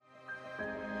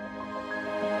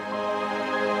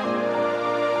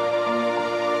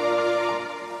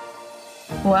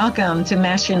Welcome to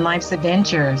Mastering Life's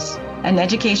Adventures, an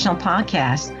educational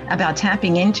podcast about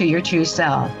tapping into your true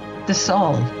self, the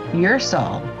soul,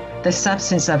 the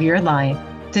substance of your life,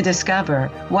 to discover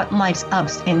what life's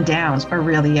ups and downs are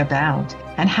really about,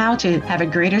 and how to have a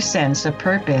greater sense of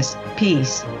purpose,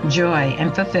 peace, joy,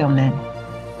 and fulfillment.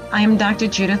 I am Dr.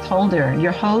 Judith Holder,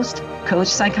 your host, coach,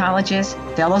 psychologist,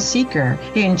 fellow seeker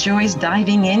who enjoys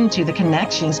diving into the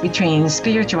connections between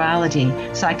spirituality,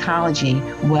 psychology,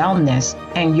 wellness,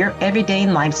 and your everyday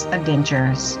life's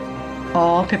adventures.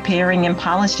 All preparing and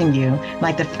polishing you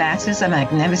like the facets of a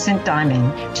magnificent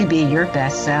diamond to be your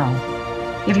best self.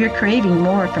 If you're craving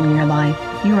more from your life,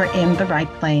 you are in the right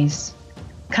place.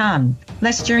 Come,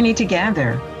 let's journey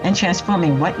together and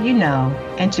transforming what you know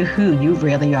into who you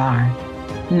really are.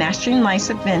 Mastering Life's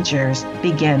Adventures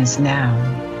begins now.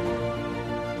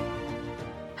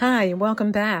 Hi,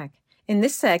 welcome back. In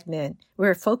this segment,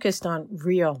 we're focused on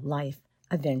real life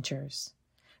adventures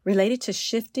related to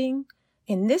shifting,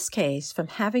 in this case, from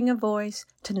having a voice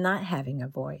to not having a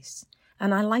voice.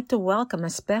 And I'd like to welcome a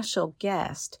special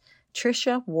guest,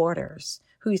 Trisha Waters,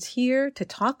 who's here to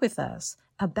talk with us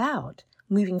about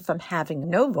moving from having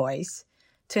no voice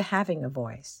to having a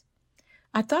voice.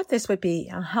 I thought this would be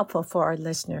helpful for our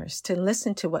listeners to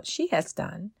listen to what she has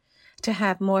done to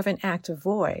have more of an active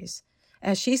voice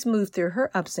as she's moved through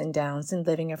her ups and downs in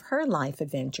living of her life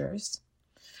adventures.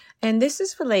 And this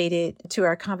is related to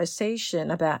our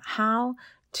conversation about how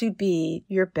to be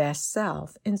your best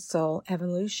self in soul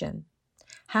evolution,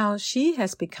 how she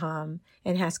has become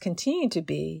and has continued to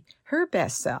be her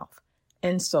best self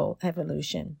in soul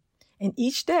evolution. And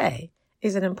each day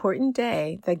is an important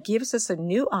day that gives us a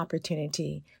new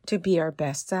opportunity to be our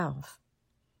best self.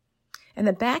 And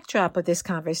the backdrop of this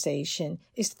conversation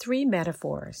is 3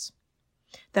 metaphors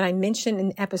that I mentioned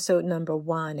in episode number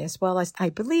 1, as well as I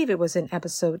believe it was in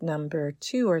episode number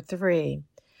 2 or 3,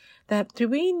 that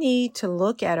we need to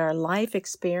look at our life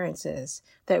experiences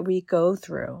that we go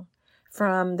through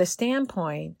from the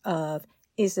standpoint of,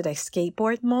 is it a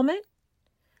skateboard moment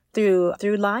through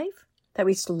life that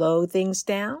we slow things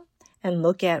down and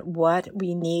look at what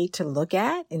we need to look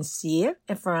at and see it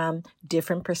from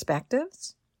different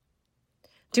perspectives?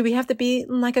 Do we have to be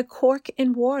like a cork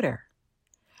in water?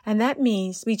 And that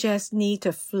means we just need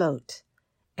to float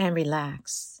and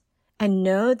relax and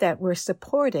know that we're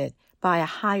supported by a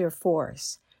higher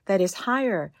force that is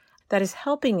higher, that is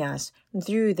helping us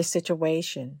through the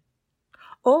situation.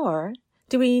 Or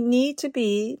do we need to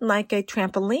be like a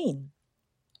trampoline?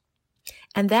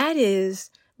 And that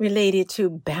is related to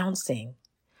bouncing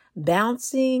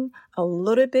a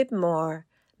little bit more,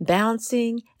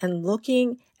 bouncing and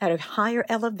looking at a higher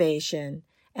elevation,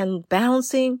 and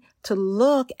bouncing to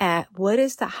look at what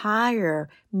is the higher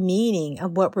meaning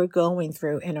of what we're going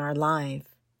through in our life.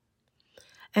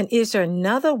 And is there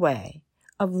another way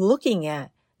of looking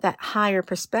at that higher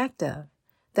perspective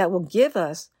that will give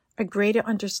us a greater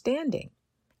understanding?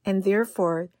 And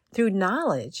therefore, through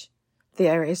knowledge,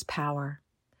 there is power.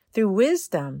 Through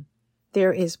wisdom,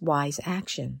 there is wise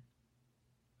action.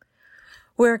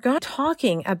 We're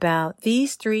talking about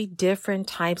these 3 different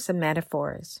types of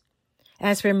metaphors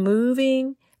as we're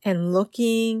moving and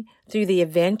looking through the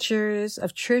adventures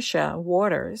of Trisha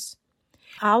Waters.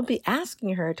 I'll be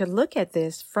asking her to look at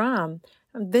this from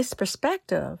this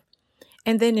perspective.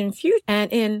 And then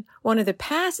in one of the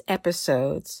past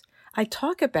episodes, I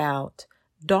talk about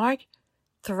dark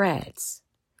threads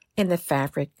in the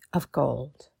fabric of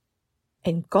gold.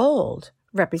 And gold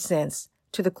represents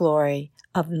to the glory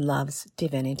of love's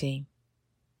divinity.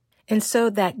 And so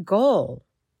that gold,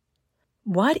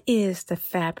 what is the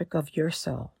fabric of your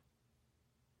soul?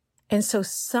 And so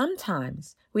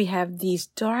sometimes we have these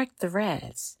dark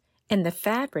threads in the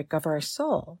fabric of our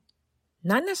soul,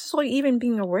 not necessarily even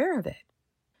being aware of it.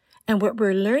 And what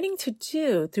we're learning to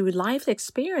do through life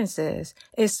experiences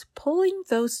is pulling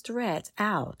those threads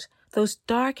out, those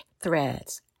dark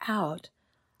threads out,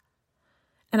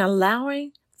 and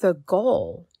allowing the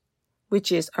goal,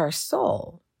 which is our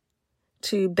soul,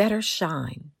 to better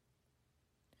shine.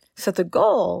 So the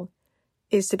goal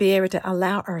is to be able to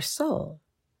allow our soul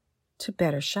to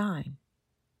better shine.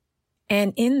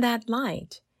 And in that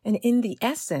light, and in the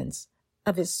essence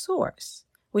of its source,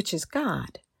 which is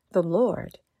God, the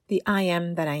Lord, the I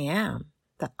am that I am,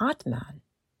 the Atman.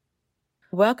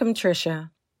 Welcome, Trisha.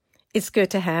 It's good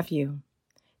to have you.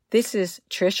 This is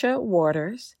Trisha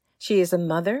Waters. She is a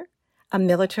mother, a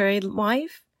military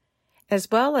wife, as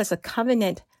well as a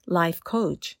covenant life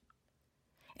coach.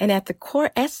 And at the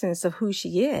core essence of who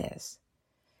she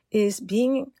is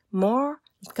being more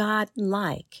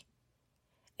God-like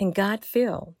and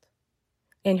God-filled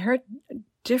in her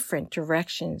different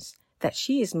directions that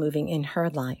she is moving in her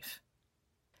life.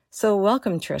 So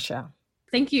welcome, Trisha.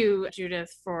 Thank you,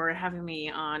 Judith, for having me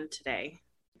on today.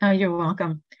 Oh, you're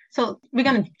welcome. So we're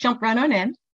going to jump right on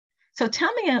in. So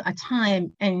tell me a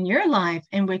time in your life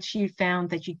in which you found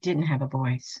that you didn't have a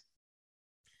voice.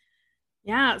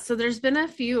 Yeah, so there's been a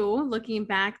few. Looking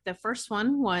back, the first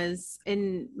one was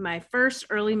in my first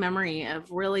early memory of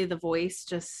really the voice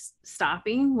just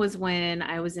stopping was when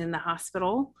I was in the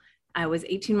hospital. I was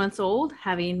 18 months old,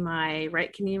 having my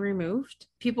right kidney removed.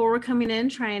 People were coming in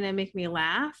trying to make me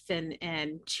laugh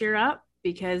and cheer up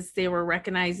because they were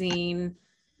recognizing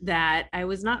that I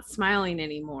was not smiling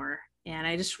anymore. And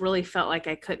I just really felt like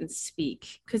I couldn't speak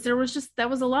because that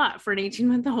was a lot for an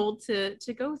 18-month-old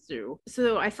to go through.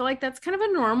 So I feel like that's kind of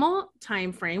a normal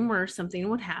time frame where something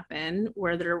would happen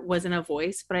where there wasn't a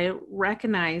voice, but I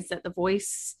recognized that the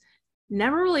voice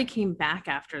never really came back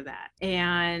after that.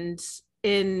 And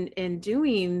in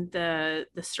doing the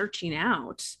searching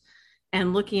out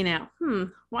and looking at,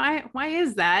 why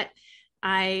is that?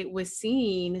 I was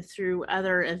seeing through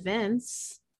other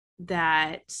events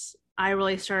that I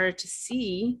really started to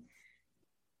see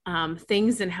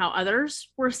things and how others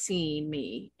were seeing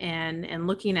me and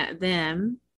looking at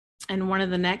them. And one of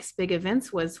the next big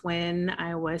events was when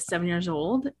I was 7 years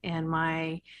old and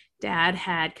my dad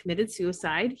had committed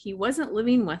suicide. He wasn't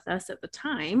living with us at the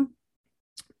time,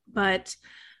 but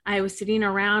I was sitting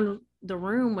around the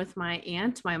room with my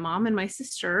aunt, my mom, and my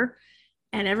sister,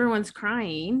 and everyone's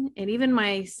crying. And even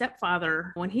my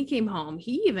stepfather, when he came home,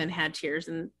 he even had tears,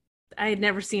 and I had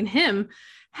never seen him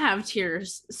have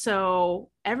tears. So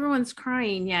everyone's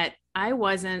crying, yet I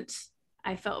wasn't.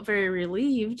 I felt very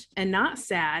relieved and not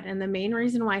sad. And the main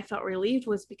reason why I felt relieved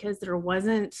was because there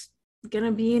wasn't going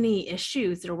to be any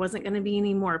issues. There wasn't going to be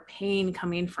any more pain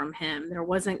coming from him. There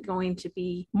wasn't going to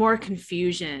be more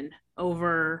confusion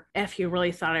over if he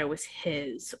really thought I was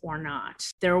his or not.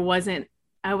 I wasn't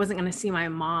going to see my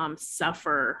mom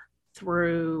suffer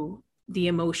through the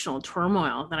emotional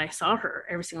turmoil that I saw her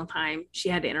every single time she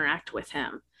had to interact with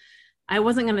him. I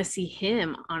wasn't going to see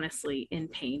him, honestly, in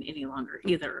pain any longer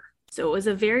either. So it was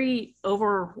a very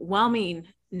overwhelming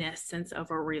sense of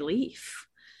a relief.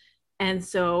 And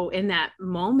so in that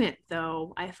moment,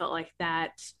 though, I felt like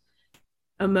that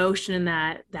emotion and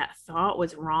that thought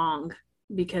was wrong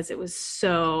because it was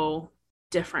so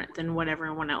different than what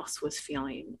everyone else was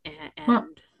feeling and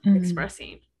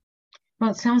expressing.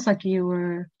 Well, it sounds like you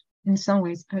were in some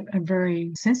ways a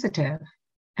very sensitive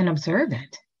and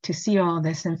observant to see all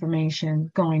this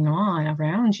information going on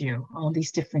around you, all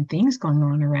these different things going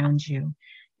on around you.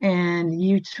 And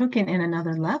you took it in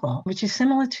another level, which is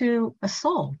similar to a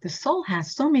soul. The soul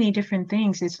has so many different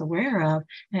things it's aware of.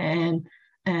 And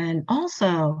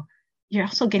also, you're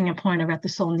also getting a point about the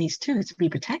soul needs to be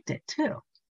protected too.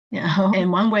 You know,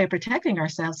 and one way of protecting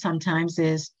ourselves sometimes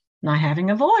is not having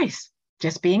a voice,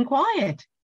 just being quiet.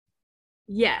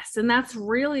 Yes. And that's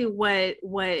really where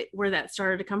that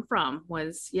started to come from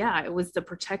was, it was the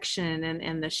protection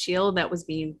and the shield that was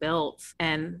being built.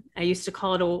 And I used to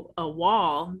call it a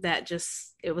wall that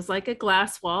it was like a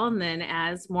glass wall. And then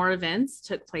as more events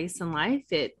took place in life,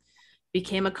 it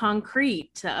became a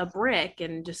concrete to a brick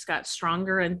and just got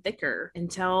stronger and thicker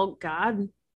until God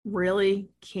really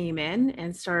came in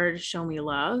and started to show me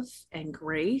love and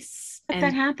grace. How did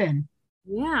that happen?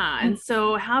 Yeah. And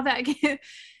so how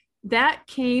that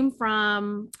came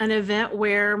from an event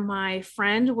where my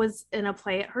friend was in a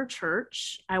play at her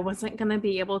church. I wasn't going to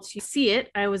be able to see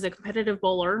it. I was a competitive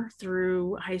bowler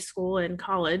through high school and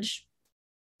college,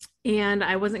 and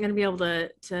I wasn't going to be able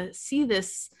to see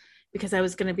this because I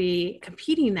was going to be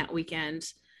competing that weekend.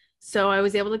 So I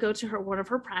was able to go to one of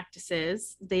her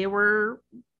practices. They were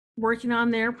working on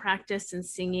their practice and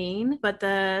singing, but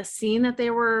the scene that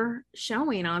they were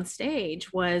showing on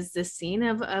stage was the scene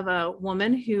of a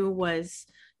woman who was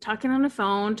talking on the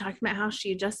phone, talking about how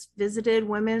she just visited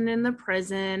women in the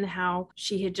prison, how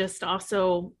she had just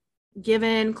also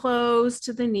given clothes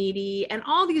to the needy, and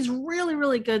all these really,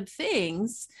 really good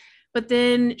things. But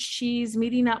then she's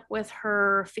meeting up with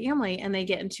her family and they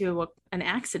get into an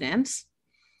accident.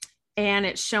 And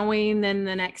it's showing then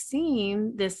the next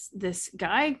scene, this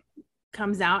guy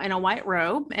comes out in a white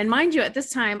robe. And mind you, at this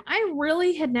time, I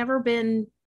really had never been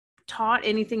taught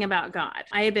anything about God.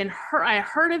 I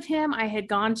heard of him. I had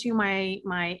gone to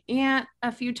my aunt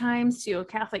a few times to a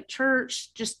Catholic church,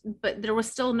 but there was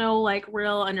still no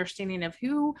real understanding of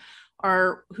who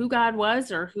God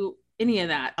was or who any of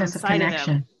that outside of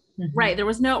him. Mm-hmm. Right. There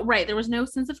was no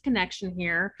sense of connection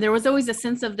here. There was always a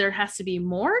sense of there has to be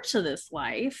more to this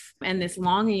life and this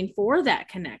longing for that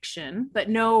connection, but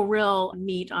no real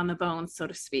meat on the bones, so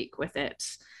to speak, with it.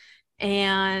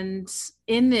 And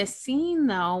in this scene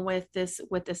though, with this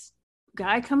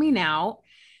guy coming out,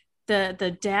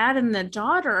 the dad and the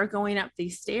daughter are going up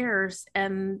these stairs,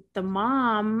 and the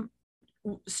mom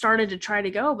started to try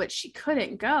to go, but she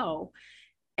couldn't go.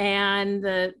 And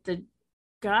the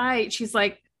guy, she's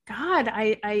like, God,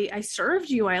 I served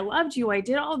you, I loved you, I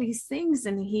did all these things.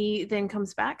 And he then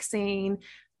comes back saying,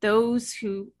 those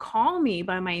who call me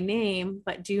by my name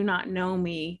but do not know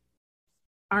me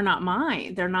are not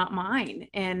mine. They're not mine.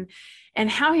 And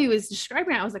how he was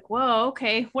describing it, I was like, whoa,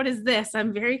 okay, what is this?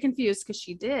 I'm very confused, because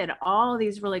she did all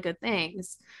these really good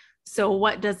things. So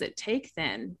what does it take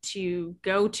then to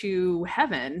go to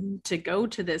heaven, to go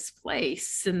to this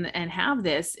place and have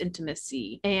this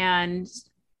intimacy? And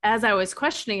as I was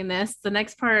questioning this, the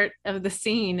next part of the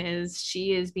scene is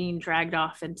she is being dragged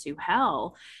off into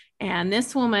hell. And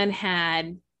this woman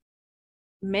had,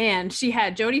 man, she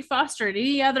had Jodie Foster and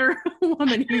any other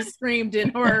woman who screamed in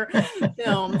her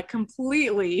film.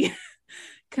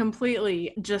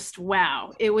 Completely just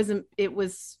wow. It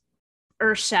was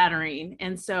earth shattering.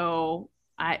 And so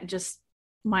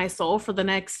my soul for the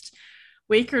next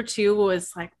week or two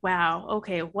was like, wow,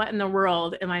 okay, what in the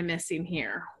world am I missing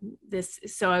here?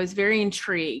 So I was very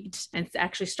intrigued, and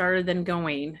actually started then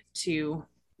going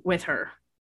with her.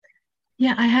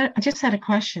 Yeah, I just had a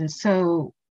question.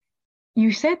 So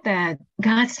you said that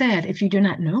God said, if you do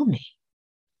not know me.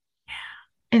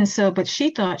 Yeah. And so, but she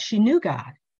thought she knew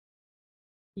God.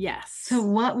 Yes. So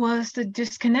what was the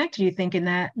disconnect, do you think, in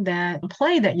that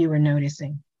play that you were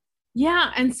noticing?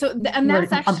 Yeah. And so, and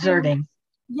that's actually observing.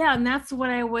 Yeah. And that's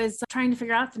what I was trying to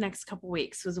figure out the next couple of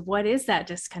weeks, was what is that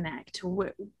disconnect?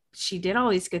 She did all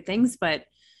these good things, but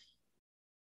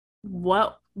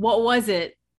what was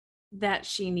it that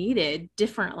she needed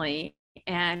differently?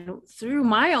 And through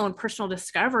my own personal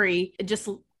discovery, just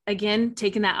again,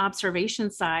 taking that observation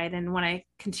side. And when I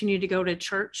continued to go to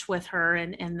church with her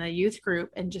and the youth group,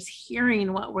 and just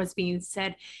hearing what was being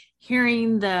said,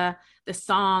 hearing the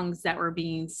songs that were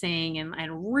being sang,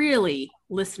 and really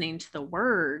listening to the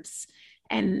words.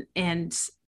 And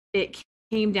it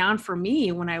came down for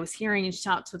me when I was hearing and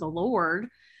shout to the Lord.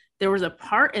 There was a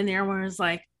part in there where I was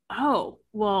like, oh,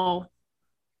 well,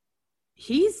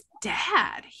 he's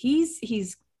dad. He's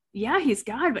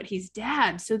God, but he's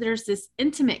dad. So there's this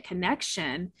intimate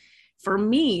connection for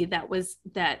me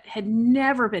that had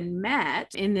never been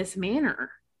met in this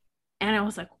manner. And I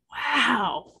was like,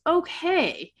 wow,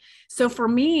 okay. So for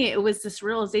me, it was this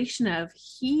realization of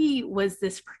he was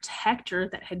this protector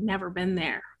that had never been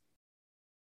there,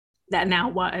 that now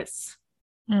was.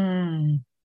 Yeah.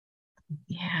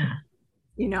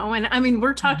 And I mean,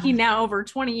 we're talking now over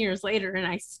 20 years later, and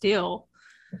I still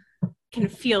can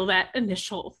feel that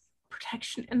initial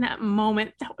protection in that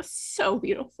moment. That was so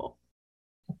beautiful.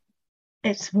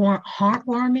 It's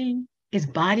heartwarming, it's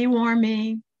body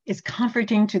warming, it's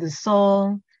comforting to the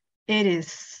soul. It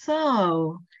is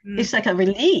so, it's like a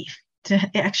relief to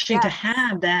actually to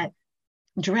have that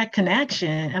direct connection,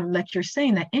 and like you're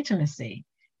saying, that intimacy,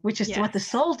 which is what the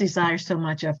soul desires so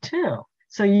much of too.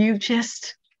 So you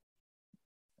just,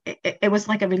 it was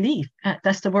like a relief.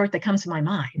 That's the word that comes to my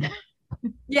mind.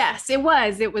 Yes, it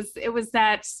was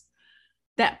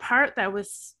that part that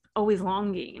was always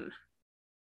longing.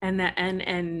 And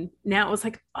now it was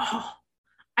like, oh,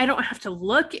 I don't have to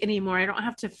look anymore. I don't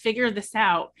have to figure this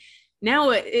out.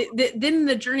 Now then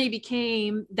the journey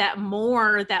became that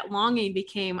longing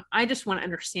became, I just want to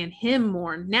understand him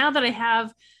more. Now that I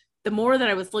have the more that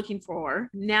I was looking for,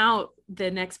 now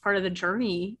the next part of the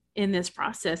journey in this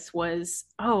process was,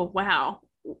 oh, wow,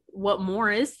 what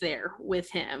more is there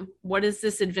with him? What does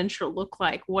this adventure look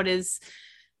like? What is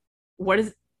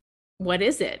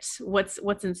it?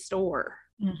 What's in store?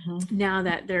 Mm-hmm. Now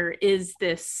that there is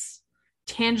this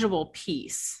tangible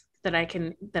piece that I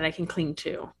can cling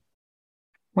to.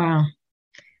 Wow.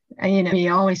 We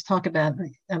always talk about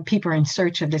people are in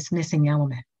search of this missing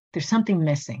element. There's something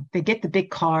missing. They get the big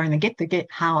car, and they get the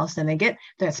house, and they get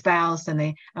their spouse, and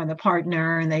they the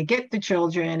partner, and they get the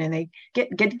children, and they get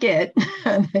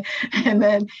and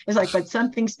then it's like, but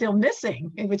something's still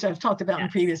missing, which I've talked about in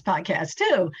previous podcasts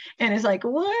too. And it's like,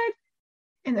 what?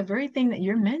 And the very thing that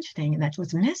you're mentioning, and that's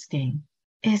what's missing,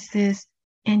 is this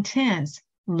intense,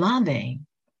 loving,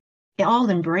 all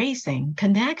embracing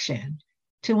connection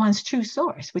to one's true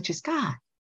source, which is God.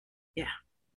 Yeah.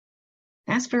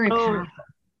 That's very powerful.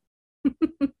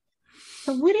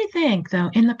 So what do you think,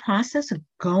 though, in the process of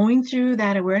going through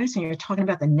that awareness, and you're talking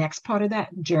about the next part of that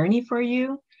journey for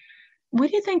you,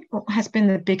 what do you think has been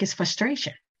the biggest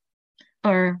frustration,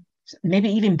 or maybe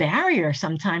even barrier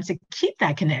sometimes to keep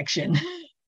that connection?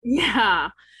 Yeah.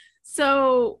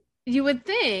 So you would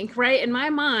think, right? In my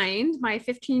mind, my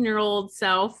 15-year-old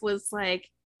self was like,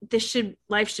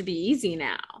 life should be easy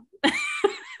now.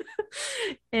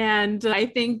 And I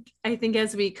think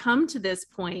as we come to this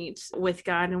point with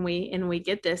God and we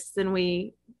get this,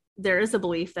 then there is a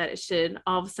belief that it should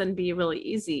all of a sudden be really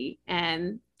easy.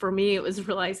 And for me, it was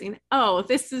realizing, oh,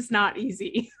 this is not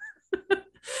easy.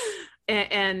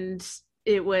 And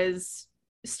it was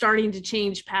starting to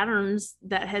change patterns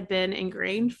that had been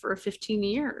ingrained for 15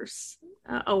 years,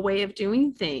 a way of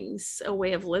doing things, a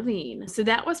way of living. So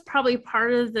that was probably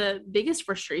part of the biggest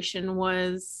frustration,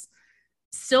 was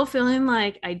still feeling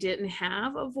like I didn't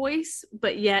have a voice,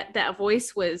 but yet that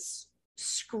voice was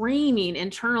screaming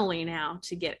internally now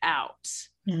to get out.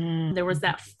 Mm. There was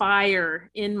that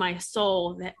fire in my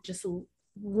soul that just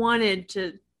wanted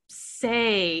to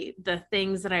say the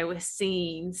things that I was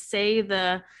seeing,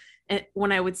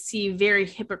 when I would see very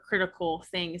hypocritical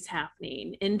things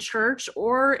happening in church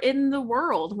or in the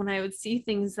world, when I would see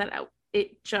things that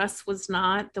it just was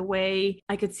not the way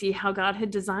I could see how God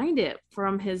had designed it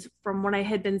from what I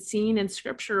had been seeing in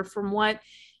scripture, from what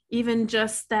even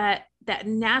just that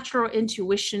natural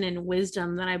intuition and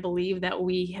wisdom that I believe that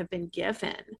we have been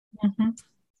given. Mm-hmm.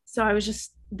 So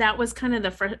that was kind of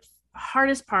the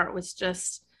hardest part, was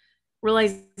just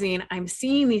realizing I'm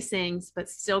seeing these things, but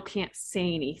still can't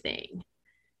say anything.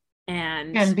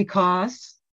 And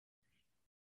because?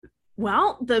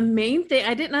 Well, the main thing,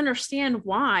 I didn't understand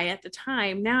why at the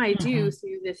time. Now I do,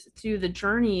 through the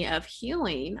journey of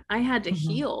healing. I had to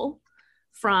heal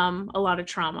from a lot of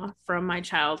trauma from my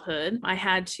childhood. I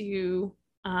had to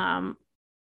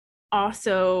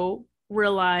also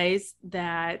realize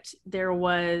that there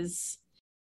was,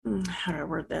 how do I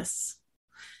word this?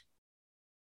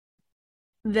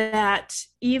 That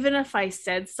even if I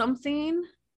said something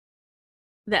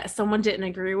that someone didn't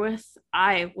agree with,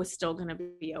 I was still going to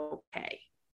be okay.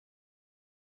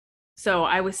 So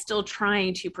I was still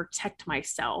trying to protect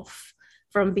myself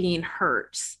from being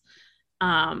hurt.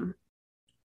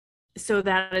 So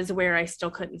that is where I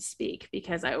still couldn't speak,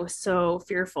 because I was so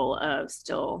fearful of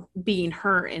still being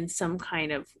hurt in some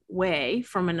kind of way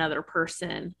from another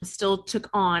person. Still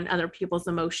took on other people's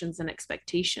emotions and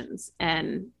expectations,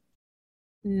 and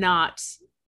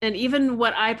even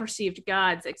what I perceived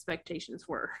God's expectations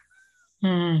were.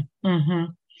 Mm-hmm.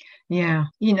 Yeah.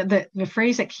 The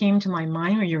phrase that came to my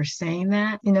mind when you were saying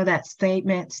that, that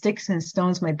statement, sticks and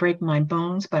stones may break my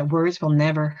bones, but words will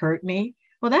never hurt me.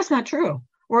 Well, that's not true.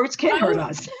 Words can hurt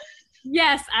us.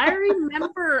 Yes. I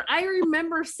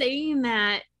remember saying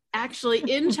that actually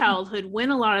in childhood when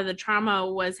a lot of the trauma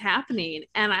was happening.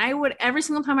 And every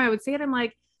single time I would say it, I'm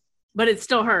like, but it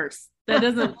still hurts. That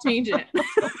doesn't change it.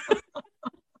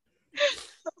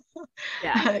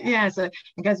 Yeah. Yeah. So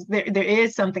because there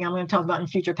is something I'm going to talk about in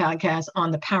future podcasts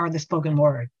on the power of the spoken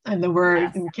word. And the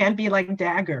word can be like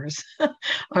daggers,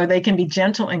 or they can be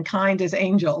gentle and kind as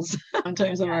angels in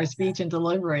terms of our speech and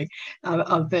delivery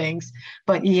of things.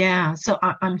 But yeah, so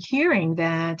I'm hearing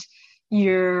that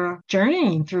you're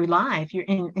journeying through life. You're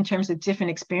in terms of different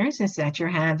experiences that you're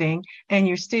having, and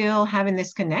you're still having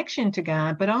this connection to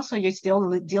God, but also you're still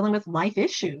dealing with life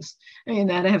issues,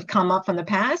 that have come up from the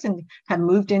past and have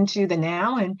moved into the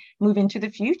now and move into the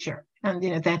future. And,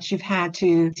 that you've had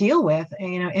to deal with,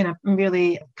 in a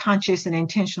really conscious and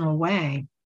intentional way.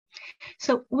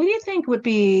 So what do you think would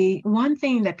be one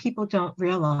thing that people don't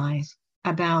realize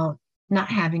about not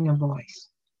having a voice?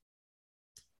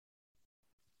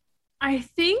 I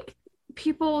think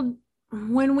people,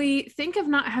 when we think of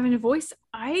not having a voice,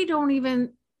 I don't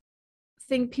even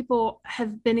think people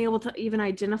have been able to even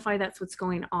identify that's what's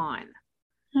going on.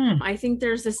 I think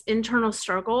there's this internal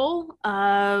struggle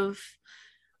of,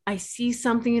 I see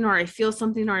something or I feel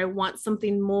something or I want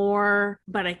something more,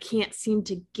 but I can't seem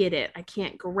to get it. I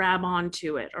can't grab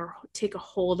onto it or take a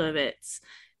hold of it.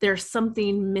 There's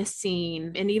something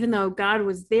missing. And even though God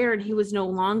was there and he was no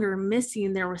longer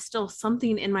missing, there was still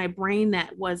something in my brain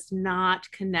that was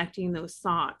not connecting those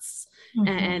thoughts.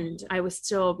 And I was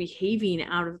still behaving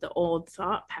out of the old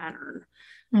thought pattern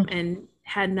and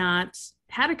had not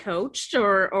had a coach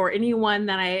or anyone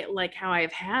that I like how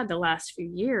I've had the last few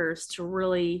years to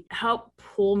really help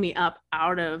pull me up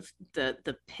out of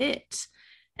the pit.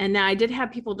 And now I did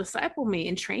have people disciple me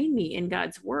and train me in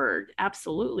God's word.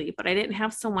 Absolutely. But I didn't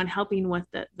have someone helping with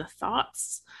the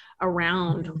thoughts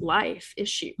around life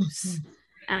issues.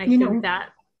 And I think that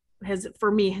for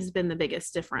me has been the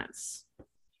biggest difference.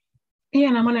 Yeah.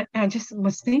 And I just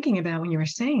was thinking about when you were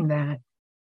saying that,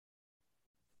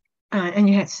 and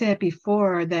you had said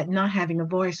before that not having a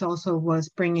voice also was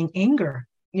bringing anger,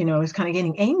 is kind of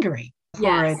getting angry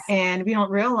for it. And we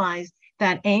don't realize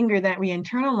that anger that we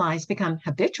internalize become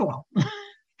habitual.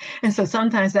 And so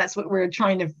sometimes that's what we're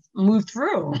trying to move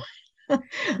through.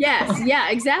 Yes, yeah,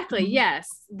 exactly. Yes,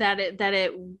 that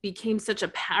it became such a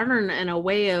pattern and a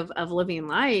way of living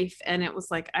life, and it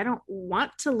was like I don't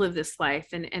want to live this life,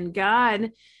 and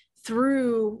God,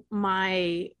 through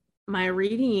my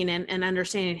reading and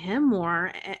understanding Him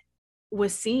more,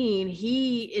 was seeing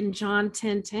He in John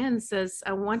 10:10 says,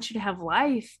 "I want you to have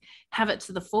life, have it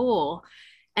to the full,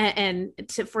 and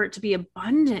for it to be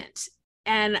abundant."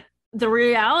 And the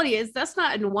reality is that's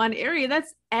not in one area;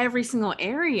 that's every single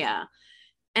area.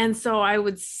 And so I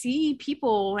would see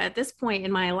people at this point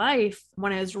in my life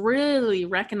when I was really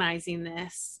recognizing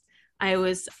this. I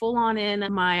was full on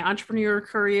in my entrepreneur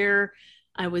career.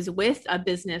 I was with a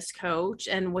business coach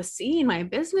and was seeing my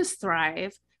business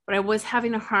thrive, but I was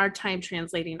having a hard time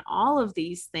translating all of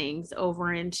these things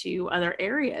over into other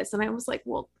areas. And I was like,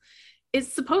 well,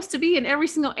 it's supposed to be in every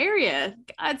single area.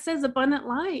 God says abundant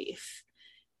life.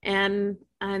 And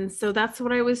so that's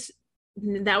what I was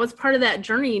that was part of that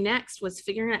journey. Next was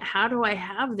figuring out, how do I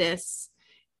have this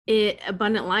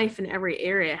abundant life in every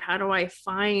area? How do I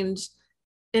find,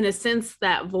 in a sense,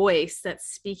 that voice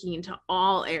that's speaking to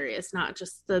all areas, not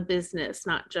just the business,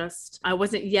 not just, I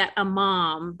wasn't yet a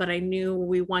mom, but I knew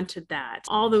we wanted that,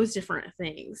 all those different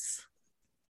things.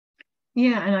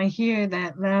 Yeah, and I hear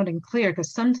that loud and clear,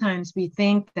 because sometimes we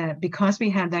think that because we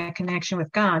have that connection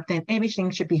with God, then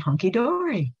everything should be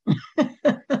hunky-dory.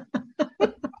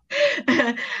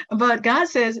 But God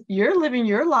says, you're living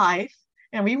your life,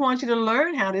 and we want you to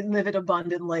learn how to live it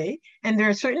abundantly. And there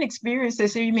are certain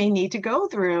experiences that you may need to go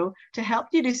through to help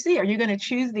you to see, are you going to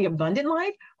choose the abundant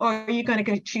life, or are you going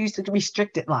to choose the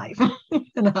restricted life?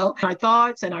 Our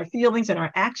thoughts and our feelings and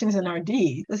our actions and our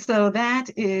deeds. So that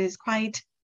is quite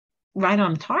right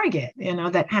on target.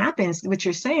 That happens, what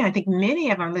you're saying. I think many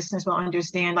of our listeners will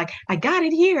understand, like, I got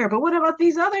it here, but what about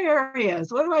these other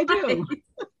areas? What do I do?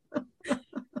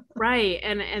 Right.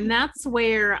 And that's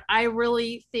where I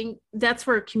really think that's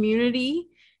where community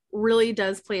really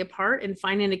does play a part in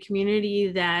finding a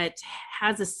community that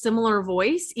has a similar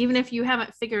voice. Even if you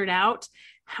haven't figured out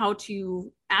how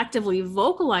to actively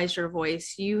vocalize your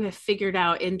voice, you have figured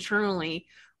out internally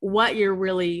what you're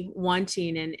really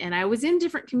wanting. And I was in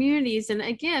different communities, and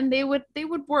again, they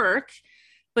would work,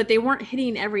 but they weren't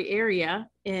hitting every area.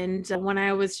 And when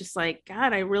I was just like,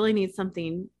 God, I really need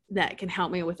something that can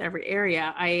help me with every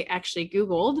area, I actually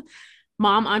Googled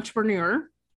mom entrepreneur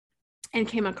and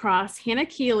came across Hannah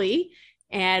Keeley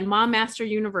and Mom Master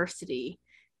University.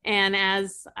 And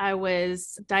as I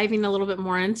was diving a little bit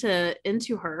more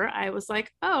into her, I was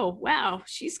like, oh, wow,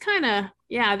 she's kind of,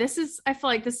 yeah, I feel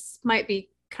like this might be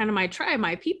kind of my tribe,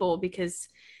 my people, because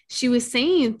she was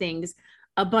saying things,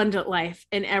 abundant life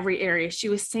in every area. She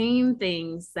was saying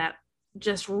things that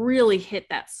just really hit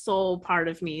that soul part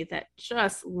of me that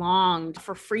just longed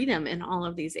for freedom in all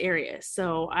of these areas.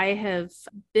 So I have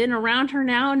been around her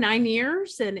now 9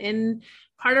 years, and in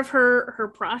part of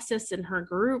her process and her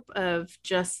group of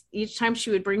just each time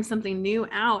she would bring something new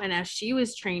out, and as she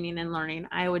was training and learning,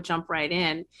 I would jump right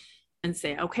in and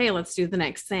say, okay, let's do the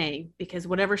next thing, because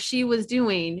whatever she was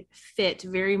doing fit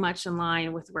very much in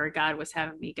line with where God was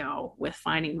having me go with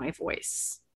finding my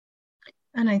voice.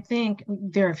 And I think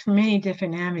there are many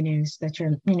different avenues that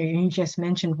you just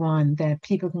mentioned one that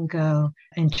people can go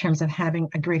in terms of having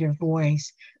a greater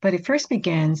voice. But it first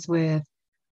begins with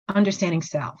understanding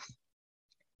self.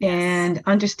 Yes. And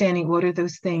understanding what are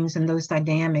those things and those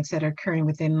dynamics that are occurring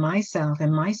within myself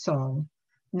and my soul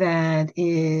that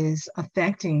is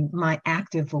affecting my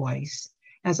active voice.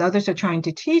 As others are trying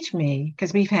to teach me,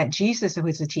 because we've had Jesus, who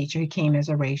was a teacher, who came as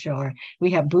a racial, or we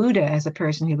have Buddha as a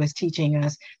person who was teaching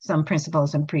us some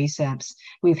principles and precepts.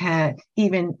 We've had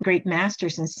even great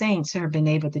masters and saints who have been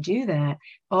able to do that.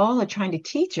 All are trying to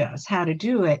teach us how to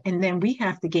do it. And then we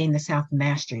have to gain the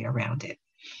self-mastery around it.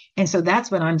 And so that's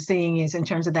what I'm seeing is, in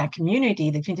terms of that community,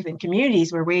 the different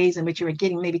communities were ways in which you were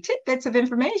getting maybe tidbits of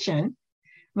information,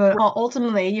 but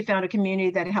ultimately you found a community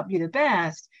that helped you the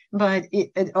best. But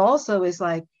it also is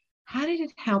like, how did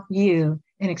it help you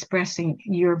in expressing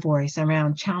your voice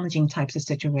around challenging types of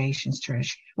situations,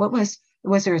 Trish?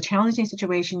 Was there a challenging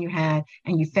situation you had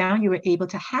and you found you were able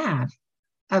to have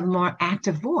a more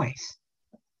active voice?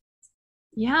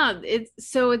 Yeah, it's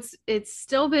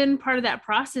still been part of that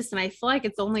process. And I feel like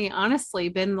it's only honestly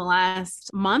been the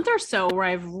last month or so where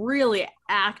I've really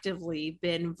actively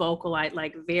been vocalized,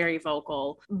 like very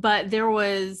vocal. But there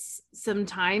was some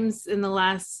times in the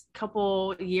last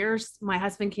couple years, my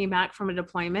husband came back from a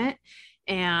deployment,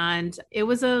 and it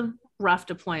was a rough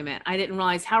deployment. I didn't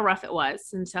realize how rough it was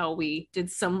until we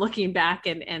did some looking back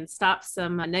and stopped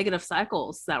some negative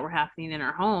cycles that were happening in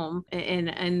our home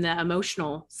and the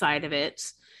emotional side of it.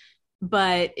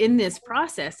 But in this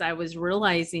process, I was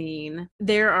realizing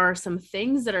there are some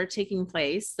things that are taking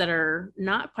place that are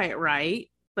not quite right,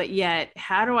 but yet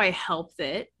how do I help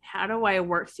it? How do I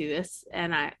work through this?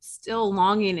 And I'm still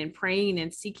longing and praying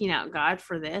and seeking out God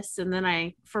for this. And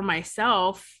then for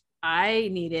myself, I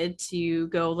needed to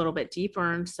go a little bit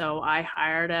deeper. And so I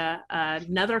hired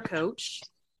another coach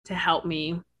to help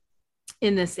me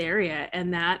in this area.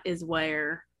 And that is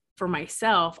where, for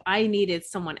myself, I needed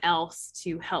someone else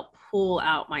to help pull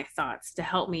out my thoughts, to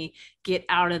help me get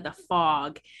out of the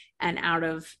fog and out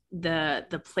of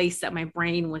the place that my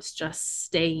brain was just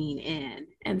staying in.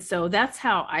 And so that's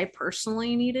how I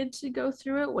personally needed to go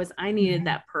through it, was I needed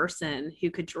that person who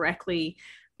could directly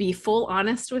be full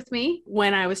honest with me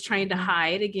when I was trying to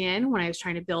hide again, when I was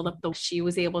trying to build up she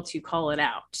was able to call it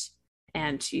out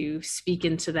and to speak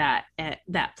into that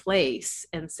place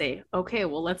and say, okay,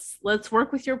 well, let's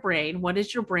work with your brain. What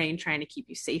is your brain trying to keep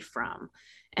you safe from?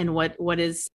 And what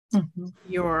is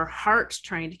your heart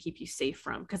trying to keep you safe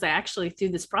from? Because I actually, through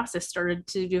this process, started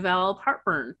to develop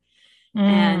heartburn.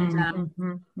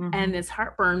 And this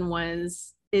heartburn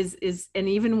is, and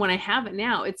even when I have it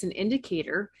now, it's an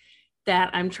indicator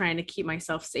that I'm trying to keep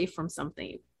myself safe from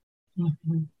something.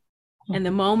 And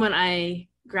the moment I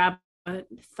grab a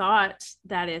thought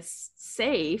that is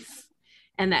safe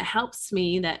and that helps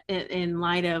me, that in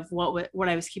light of what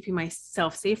I was keeping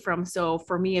myself safe from. So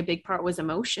for me, a big part was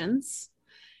emotions,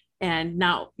 and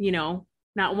not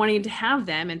wanting to have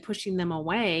them and pushing them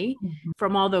away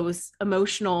from all those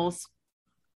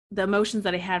the emotions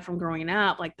that I had from growing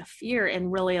up, like the fear,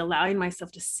 and really allowing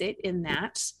myself to sit in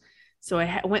that. So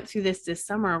I went through this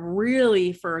summer,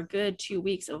 really for a good 2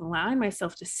 weeks, of allowing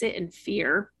myself to sit in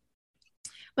fear,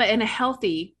 but in a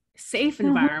healthy, safe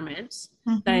environment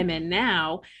that I'm in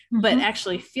now, but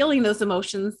actually feeling those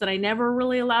emotions that I never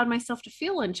really allowed myself to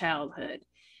feel in childhood.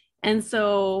 And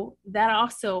so that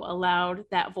also allowed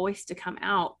that voice to come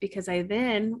out, because I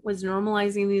then was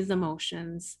normalizing these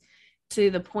emotions to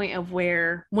the point of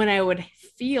where when I would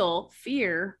feel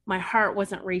fear, my heart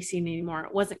wasn't racing anymore.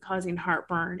 It wasn't causing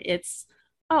heartburn. It's,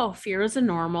 oh, fear is a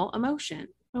normal emotion.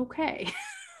 Okay.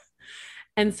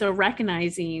 And so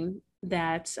recognizing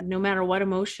that no matter what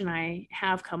emotion I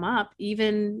have come up,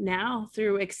 even now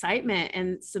through excitement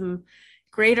and some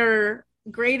greater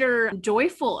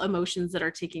joyful emotions that are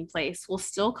taking place, will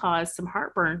still cause some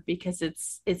heartburn because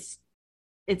it's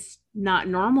not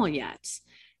normal yet.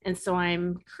 And so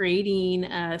I'm creating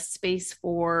a space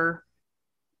for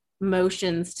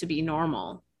emotions to be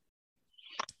normal.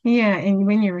 Yeah, and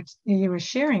when you were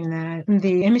sharing that,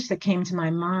 the image that came to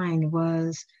my mind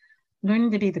was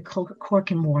learning to be the cork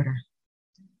in water.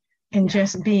 And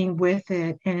just being with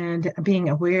it and being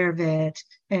aware of it,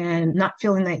 and not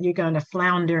feeling that you're going to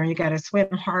flounder and you got to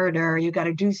swim harder, or you got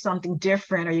to do something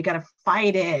different, or you got to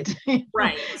fight it,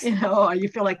 right? Or you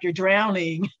feel like you're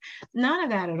drowning. None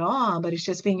of that at all. But it's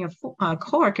just being a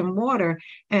cork in water,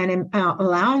 and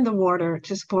allowing the water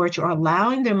to support you, or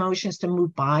allowing the emotions to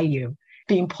move by you,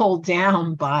 being pulled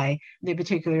down by the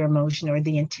particular emotion or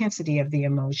the intensity of the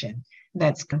emotion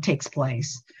that takes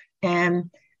place.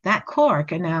 And that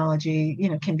cork analogy,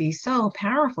 can be so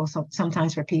powerful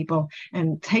sometimes for people,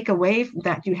 and take away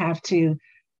that you have to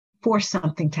force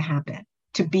something to happen,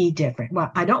 to be different.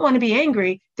 Well, I don't want to be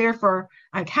angry, therefore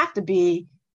I have to be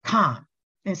calm.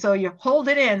 And so you hold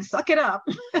it in, suck it up,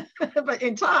 but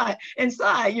inside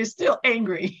you're still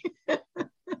angry.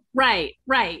 Right.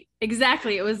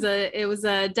 Exactly. It was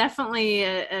definitely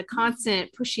a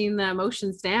constant pushing the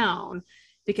emotions down.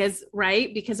 Because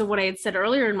of what I had said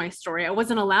earlier in my story, I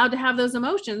wasn't allowed to have those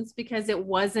emotions because it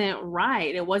wasn't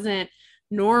right. It wasn't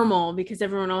normal, because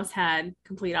everyone else had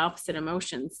complete opposite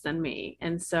emotions than me.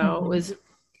 And so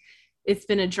it's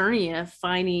been a journey of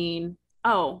finding,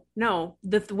 oh no,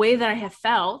 the way that I have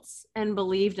felt and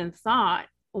believed and thought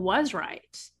was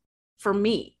right for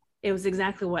me. It was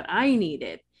exactly what I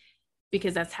needed,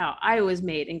 because that's how I was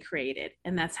made and created.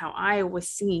 And that's how I was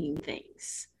seeing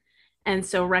things. And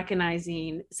so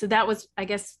recognizing, so that was, I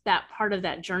guess, that part of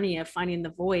that journey of finding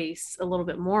the voice a little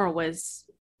bit more, was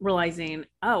realizing,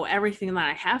 oh, everything that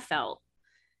I have felt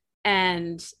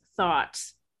and thought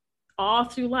all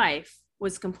through life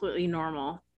was completely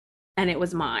normal, and it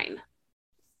was mine.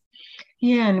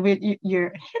 Yeah, and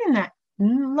you're hitting that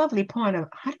lovely point of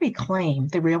how do we claim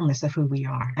the realness of who we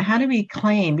are, and how do we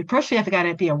claim, first we have got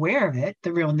to be aware of it,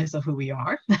 the realness of who we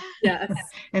are. Yes.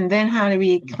 And then how do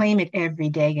we claim it every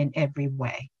day in every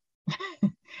way?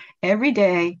 Every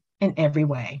day in every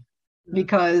way.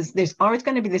 because there's always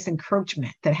going to be this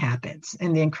encroachment that happens.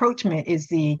 And the encroachment is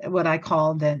what I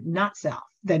call the not self,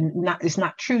 it's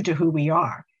not true to who we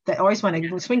are. That always want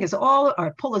to swing us all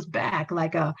or pull us back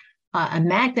like a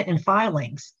magnet in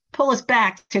filings, pull us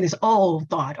back to this old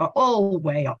thought or old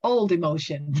way or old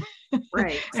emotion.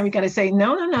 Right. And we got to say,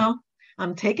 no.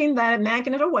 I'm taking that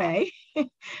magnet away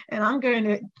and I'm going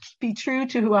to be true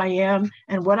to who I am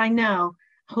and what I know,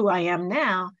 who I am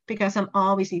now, because I'm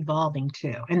always evolving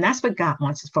too. And that's what God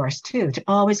wants for us too, to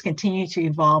always continue to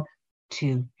evolve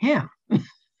to Him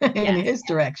in His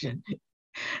direction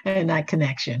and that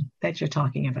connection that you're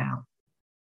talking about.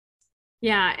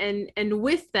 Yeah. And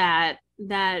with that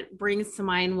brings to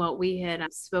mind what we had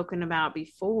spoken about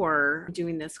before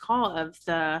doing this call of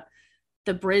the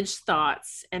bridge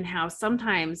thoughts, and how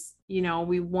sometimes,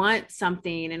 we want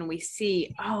something and we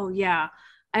see, oh yeah,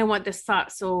 I want this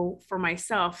thought. So for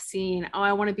myself, seeing, oh,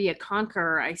 I want to be a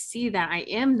conqueror. I see that I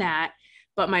am that,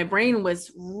 but my brain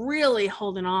was really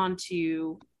holding on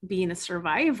to being a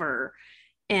survivor.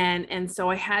 And so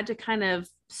I had to kind of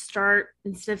start,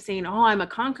 instead of saying, oh, I'm a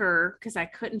conqueror, because I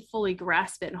couldn't fully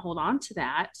grasp it and hold on to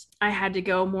that, I had to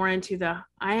go more into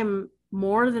I am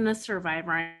more than a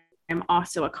survivor. I'm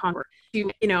also a conqueror,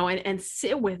 and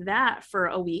sit with that for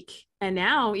a week. And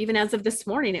now, even as of this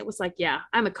morning, it was like, yeah,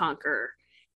 I'm a conqueror.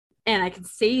 And I can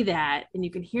say that, and you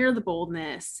can hear the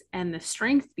boldness and the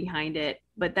strength behind it.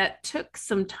 But that took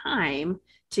some time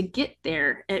to get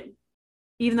there.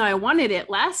 Even though I wanted it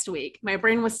last week, my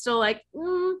brain was still like,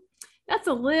 that's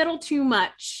a little too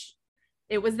much.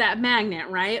 It was that magnet,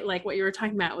 right? Like what you were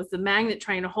talking about, was the magnet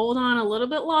trying to hold on a little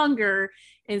bit longer.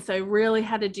 And so I really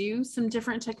had to do some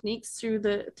different techniques through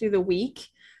the week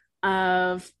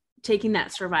of taking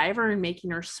that survivor and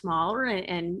making her smaller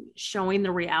and showing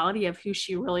the reality of who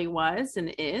she really was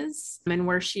and is, and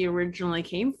where she originally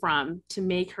came from, to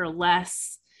make her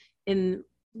less, in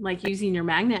like using your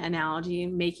magnet analogy,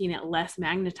 making it less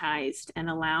magnetized and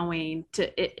allowing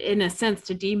to, in a sense,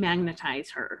 to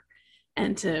demagnetize her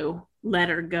and to let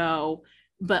her go,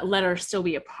 but let her still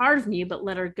be a part of me, but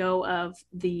let her go of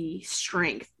the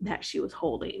strength that she was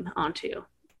holding onto.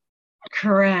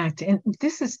 Correct. And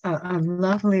this is a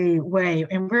lovely way.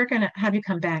 And we're going to have you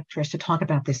come back, Trish, to talk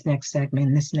about this next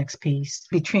segment, this next piece,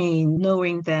 between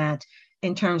knowing that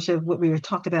in terms of what we were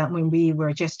talked about when we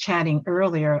were just chatting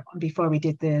earlier before we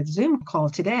did the Zoom call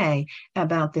today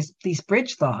about these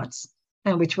bridge thoughts,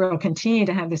 and which we'll continue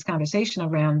to have this conversation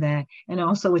around that. And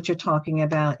also what you're talking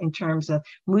about in terms of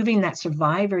moving that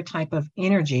survivor type of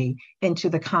energy into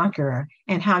the conqueror,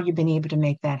 and how you've been able to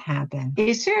make that happen.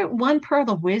 Is there one pearl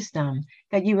of wisdom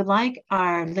that you would like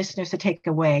our listeners to take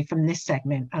away from this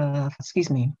segment of,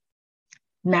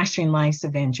 Mastering Life's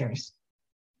Avengers,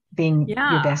 being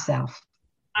your best self?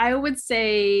 I would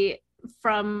say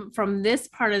from this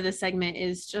part of the segment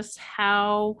is just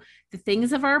how the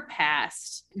things of our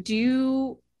past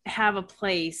do have a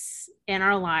place in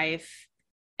our life,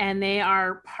 and they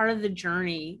are part of the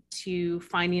journey to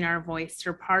finding our voice.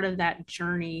 They're part of that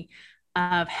journey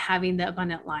of having the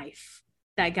abundant life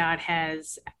that God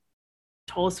has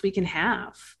told us we can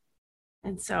have.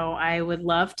 And so I would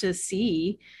love to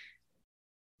see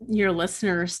your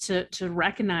listeners to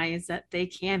recognize that they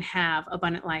can have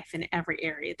abundant life in every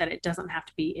area, that it doesn't have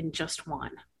to be in just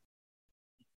one.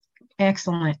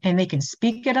 Excellent. And they can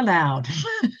speak it aloud.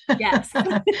 Yes.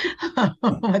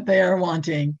 What they are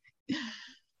wanting.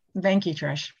 Thank you,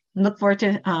 Trish. Look forward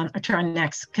to our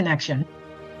next connection.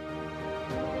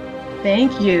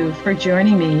 Thank you for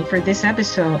joining me for this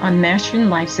episode on Mastering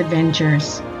Life's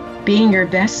Avengers, being your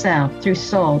best self through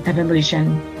soul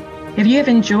evolution. If you have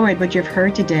enjoyed what you've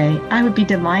heard today, I would be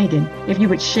delighted if you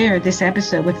would share this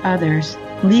episode with others,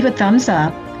 leave a thumbs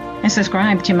up, and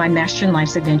subscribe to my Mastering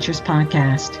Life's Adventures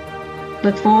podcast.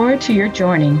 Look forward to your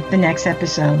joining the next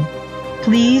episode.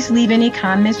 Please leave any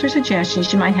comments or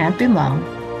suggestions you might have below.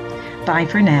 Bye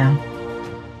for now.